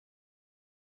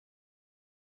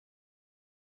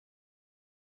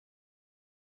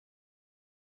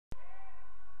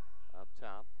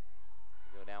top.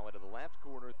 We go now into the left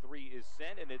corner. Three is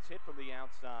sent, and it's hit from the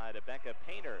outside. Becca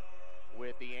Painter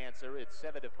with the answer. It's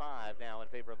 7-5 now in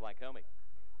favor of Lycoming.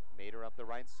 Mater up the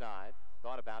right side.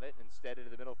 Thought about it. Instead into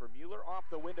the middle for Mueller. Off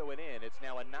the window and in. It's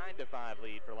now a 9-5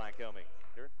 lead for Lycoming.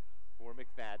 For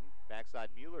McFadden. Backside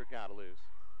Mueller got loose.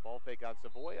 Ball fake on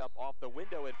Savoy. Up off the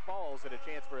window. It falls, and a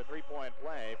chance for a three-point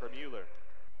play for Mueller.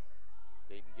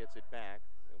 Dayton gets it back.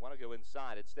 They want to go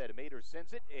inside. Instead, Mater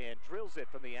sends it and drills it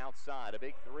from the outside. A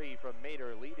big three from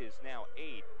Mater. Lead is now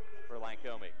 8 for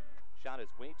Lycoming. Shot is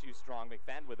way too strong.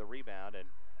 McFadden with a rebound, and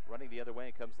running the other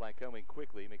way comes Lycoming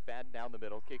quickly. McFadden down the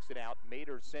middle, kicks it out.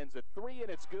 Mater sends a three, and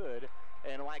it's good.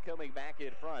 And Lycoming back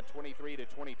in front, 23-22.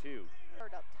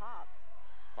 Third up top.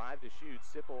 5 to shoot.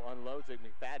 Sipple unloads it.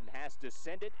 McFadden has to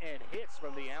send it and hits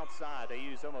from the outside. They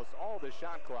use almost all the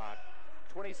shot clock.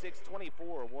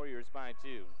 26-24, Warriors by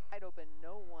 2. Wide open,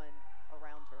 no one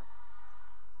around her.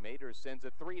 Mater sends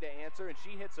a three to answer, and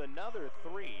she hits another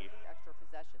three. Extra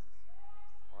possessions.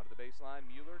 Onto the baseline,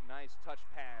 Mueller, nice touch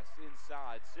pass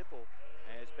inside. Sipple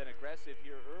has been aggressive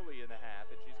here early in the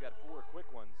half, and she's got 4 quick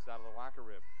ones out of the locker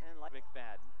room. And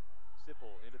McFadden,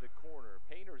 Sipple into the corner.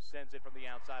 Painter sends it from the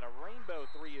outside. A rainbow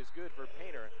three is good for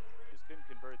Painter. Just couldn't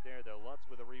convert there, though. Lutz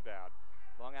with a rebound.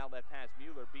 Long outlet pass.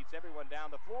 Mueller beats everyone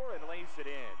down the floor and lays it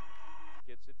in.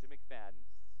 Gets it to McFadden.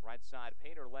 Right side,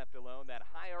 Painter left alone. That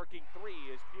high arcing three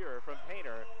is pure from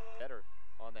Painter. Better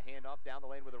on the handoff down the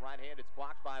lane with the right hand. It's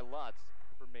blocked by Lutz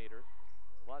for Mater.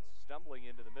 Lutz stumbling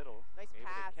into the middle. Nice able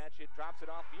pass. To catch it, drops it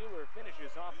off. Mueller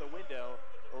finishes off the window.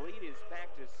 The lead is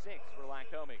back to 6 for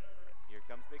Lycoming. Here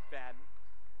comes McFadden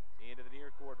into the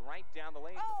near court, right down the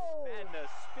lane. Oh! McFadden, a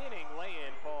spinning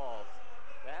lay-in falls.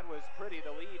 That was pretty.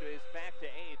 The lead is back to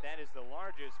 8. That is the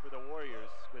largest for the Warriors.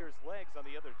 There's legs on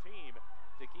the other team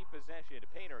to keep possession.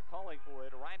 Painter calling for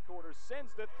it. Right corner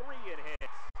sends the three and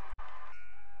hits.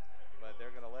 But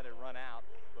they're going to let it run out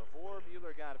before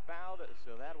Mueller got fouled.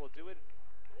 So that will do it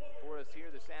for us here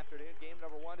this afternoon. Game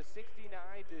number 1 is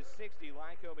 69-60.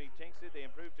 Lycoming takes it. They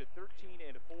improved to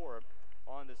 13-4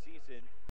 on the season.